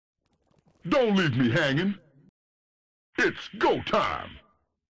Don't leave me hanging. It's go time.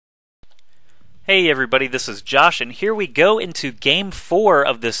 Hey everybody, this is Josh, and here we go into Game 4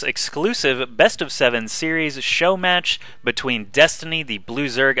 of this exclusive Best of 7 series show match between Destiny, the blue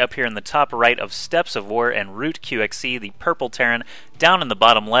Zerg up here in the top right of Steps of War, and Root QXE, the purple Terran, down in the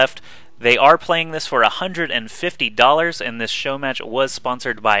bottom left. They are playing this for $150, and this show match was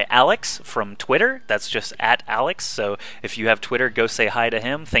sponsored by Alex from Twitter. That's just at Alex, so if you have Twitter, go say hi to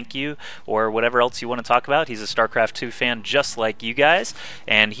him, thank you, or whatever else you want to talk about. He's a StarCraft 2 fan just like you guys,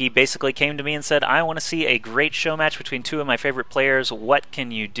 and he basically came to me and said, I want to see a great show match between two of my favorite players. What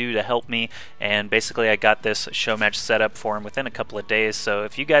can you do to help me? And basically I got this show match set up for him within a couple of days, so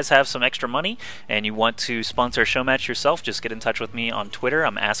if you guys have some extra money and you want to sponsor a show match yourself, just get in touch with me on Twitter.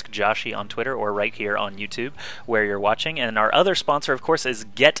 I'm AskJoshy on Twitter or right here on YouTube where you're watching. And our other sponsor, of course, is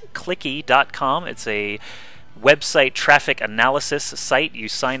getclicky.com. It's a website traffic analysis site. You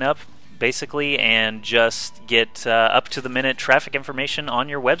sign up basically and just get up-to-the-minute traffic information on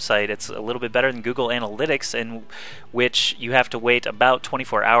your website. It's a little bit better than Google Analytics, in which you have to wait about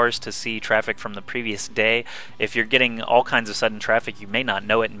 24 hours to see traffic from the previous day. If you're getting all kinds of sudden traffic, you may not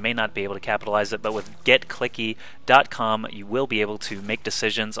know it and may not be able to capitalize it, but with getclicky.com, you will be able to make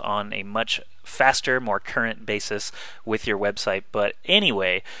decisions on a much faster, more current basis with your website. But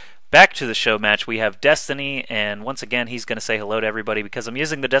anyway, back to the show match. We have Destiny, and once again, he's going to say hello to everybody because I'm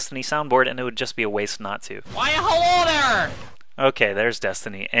using the Destiny soundboard, and it would just be a waste not to. Why, hello there! Okay, there's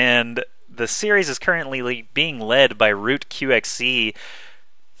Destiny, and the series is currently being led by Root QXE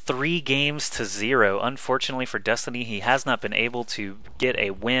 3-0. Unfortunately for Destiny, he has not been able to get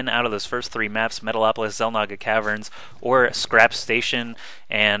a win out of those first three maps, Metalopolis, Xel'Naga Caverns, or Scrap Station,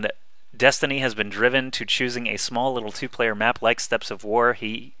 and Destiny has been driven to choosing a small little two-player map like Steps of War.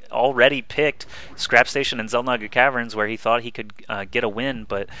 He already picked Scrap Station and Xel'Naga Caverns where he thought he could get a win,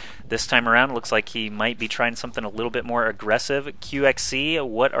 but this time around it looks like he might be trying something a little bit more aggressive. QXE,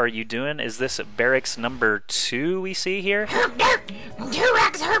 what are you doing? Is this barracks number 2 we see here?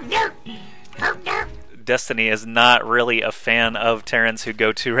 Destiny is not really a fan of Terrans who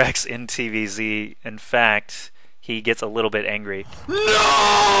go 2-Rex in TVZ. In fact, he gets a little bit angry.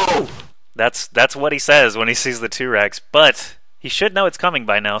 No! That's what he says when he sees the 2-Rex, but he should know it's coming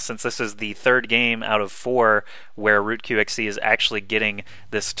by now, since this is the third game out of 4 where Root QXE is actually getting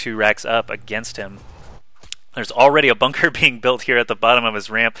this 2-Rex up against him. There's already a bunker being built here at the bottom of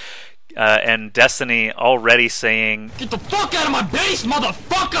his ramp, and Destiny already saying, Get the fuck out of my base,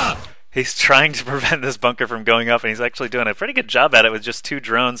 motherfucker! He's trying to prevent this bunker from going up, and he's actually doing a pretty good job at it with just 2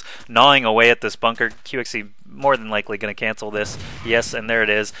 drones gnawing away at this bunker. QXE more than likely going to cancel this. Yes, and there it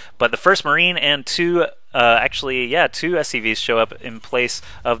is. But the first Marine and 2 SCVs show up in place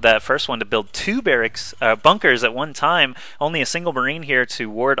of that first one to build 2 bunkers at one time. Only a single Marine here to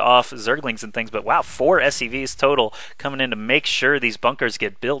ward off Zerglings and things, but wow, 4 SCVs total coming in to make sure these bunkers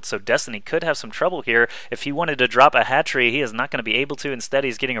get built. So Destiny could have some trouble here. If he wanted to drop a hatchery, he is not going to be able to. Instead,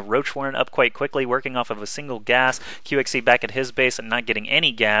 he's getting a Roach Warren up quite quickly, working off of a single gas. QXE back at his base and not getting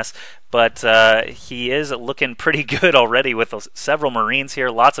any gas, but he is looking pretty good already with several Marines here,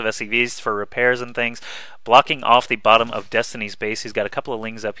 lots of SCVs for repairs and things, blocking off the bottom of Destiny's base. He's got a couple of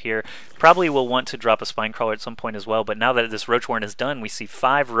Lings up here. Probably will want to drop a Spinecrawler at some point as well, but now that this Roach Warren is done, we see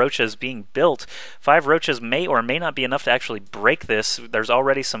 5 Roaches being built. 5 Roaches may or may not be enough to actually break this. There's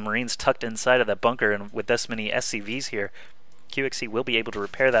already some Marines tucked inside of that bunker, and with this many SCVs here, QXE will be able to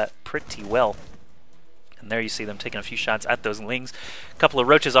repair that pretty well. And there you see them taking a few shots at those Lings. A couple of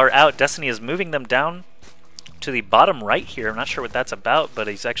Roaches are out. Destiny is moving them down to the bottom right here. I'm not sure what that's about, but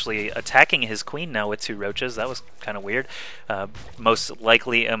he's actually attacking his queen now with 2 Roaches. That was kind of weird. Most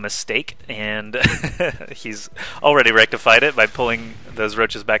likely a mistake, and he's already rectified it by pulling those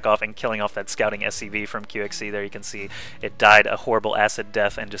Roaches back off and killing off that scouting SCV from QXE. There you can see it died a horrible acid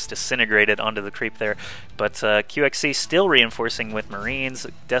death and just disintegrated onto the creep there. But QXE still reinforcing with Marines.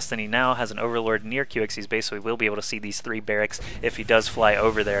 Destiny now has an Overlord near QXE's base, so we will be able to see these 3 barracks if he does fly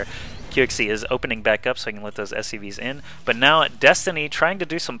over there. QXE is opening back up so I can let those SCVs in. But now Destiny trying to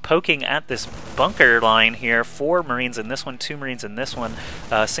do some poking at this bunker line here. 4 Marines in this one, 2 Marines in this one.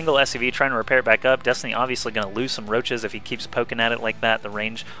 Single SCV trying to repair it back up. Destiny obviously going to lose some Roaches if he keeps poking at it like that. The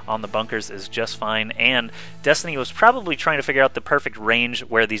range on the bunkers is just fine. And Destiny was probably trying to figure out the perfect range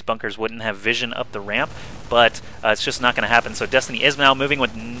where these bunkers wouldn't have vision up the ramp, but it's just not going to happen. So Destiny is now moving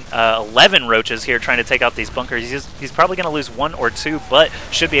with 11 Roaches here trying to take out these bunkers. He's probably going to lose 1 or 2, but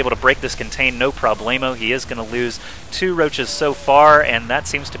should be able to break this contained, no problemo. He is going to lose 2 roaches so far, and that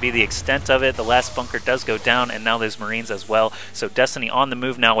seems to be the extent of it. The last bunker does go down, and now there's Marines as well. So Destiny on the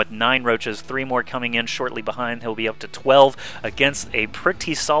move now with 9 roaches, 3 more coming in shortly behind. He'll be up to 12 against a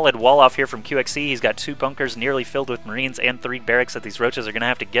pretty solid wall off here from QXC. He's got 2 bunkers nearly filled with Marines and 3 barracks that these roaches are going to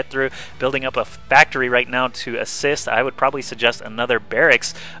have to get through. Building up a factory right now to assist. I would probably suggest another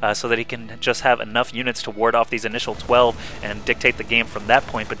barracks so that he can just have enough units to ward off these initial 12 and dictate the game from that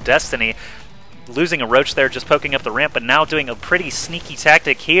point. But Destiny losing a roach there, just poking up the ramp, but now doing a pretty sneaky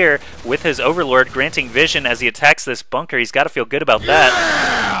tactic here with his Overlord, granting vision as he attacks this bunker. He's got to feel good about that.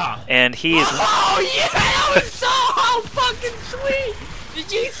 Yeah! And he is... Oh, yeah! That was so fucking sweet!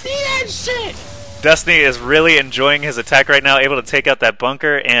 Did you see that shit? Destiny is really enjoying his attack right now, able to take out that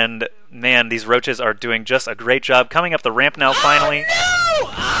bunker, and man, these roaches are doing just a great job. Coming up the ramp now, finally.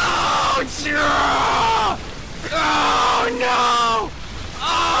 Oh, no! Oh, no!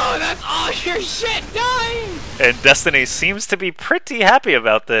 Oh, that's all your shit dying! And Destiny seems to be pretty happy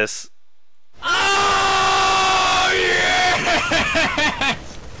about this. Oh, yeah!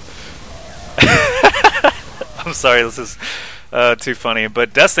 I'm sorry, this is too funny.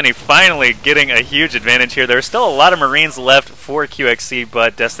 But Destiny finally getting a huge advantage here. There's still a lot of Marines left for QXC,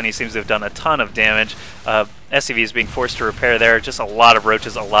 but Destiny seems to have done a ton of damage. SCVs being forced to repair there. Just a lot of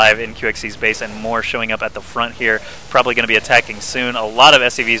roaches alive in QXC's base and more showing up at the front here. Probably going to be attacking soon. A lot of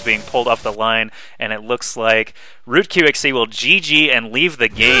SCVs being pulled off the line, and it looks like Root QXC will GG and leave the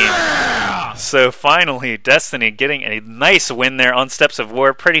game. Yeah! So finally, Destiny getting a nice win there on Steps of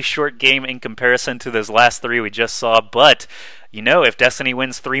War. Pretty short game in comparison to those last 3 we just saw, but you know, if Destiny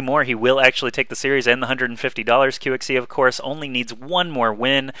wins 3 more, he will actually take the series and the $150. QXC, of course, only needs 1 more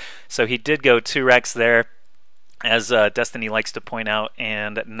win, so he did go 2 racks there, as Destiny likes to point out,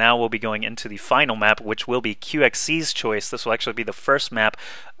 and now we'll be going into the final map, which will be QXC's choice. This will actually be the first map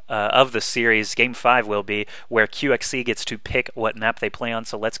of the series. Game 5 will be where QXC gets to pick what map they play on,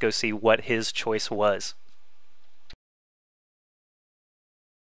 so let's go see what his choice was.